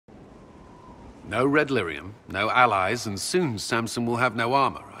No red lyrium, no allies, and soon Samson will have no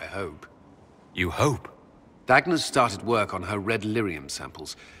armor, I hope. You hope? Dagna's started work on her red lyrium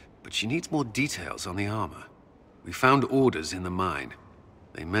samples, but she needs more details on the armor. We found orders in the mine.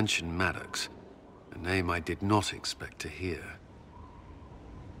 They mention Maddox, a name I did not expect to hear.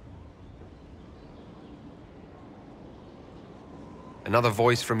 Another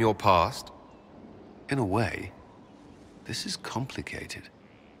voice from your past? In a way, this is complicated.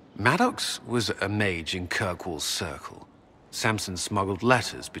 Maddox was a mage in Kirkwall's circle. Samson smuggled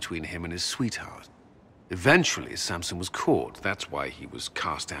letters between him and his sweetheart. Eventually, Samson was caught. That's why he was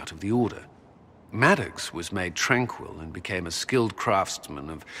cast out of the Order. Maddox was made tranquil and became a skilled craftsman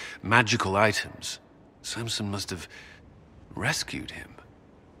of magical items. Samson must have rescued him.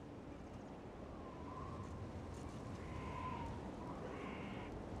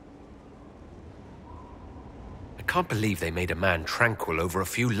 I can't believe they made a man tranquil over a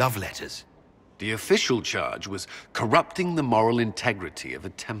few love letters. The official charge was corrupting the moral integrity of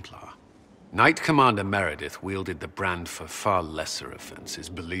a Templar. Knight Commander Meredith wielded the brand for far lesser offenses,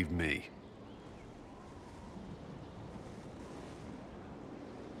 believe me.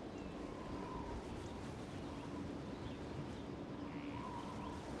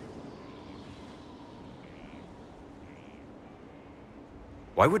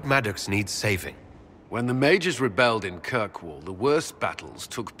 Why would Maddox need saving? When the mages rebelled in Kirkwall, the worst battles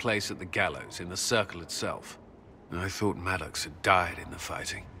took place at the gallows in the circle itself. I thought Maddox had died in the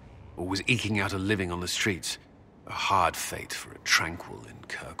fighting, or was eking out a living on the streets. A hard fate for a tranquil in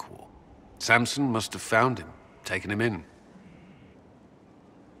Kirkwall. Samson must have found him, taken him in.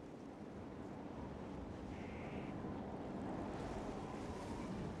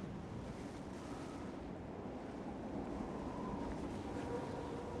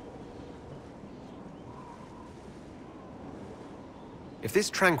 If this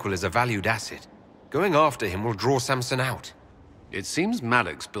Tranquil is a valued asset, going after him will draw Samson out. It seems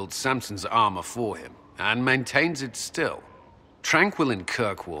Maddox built Samson's armor for him, and maintains it still. Tranquil and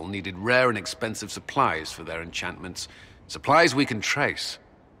Kirkwall needed rare and expensive supplies for their enchantments. Supplies we can trace.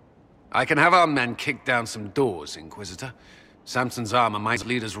 I can have our men kick down some doors, Inquisitor. Samson's armor might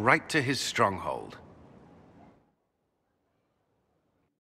lead us right to his stronghold.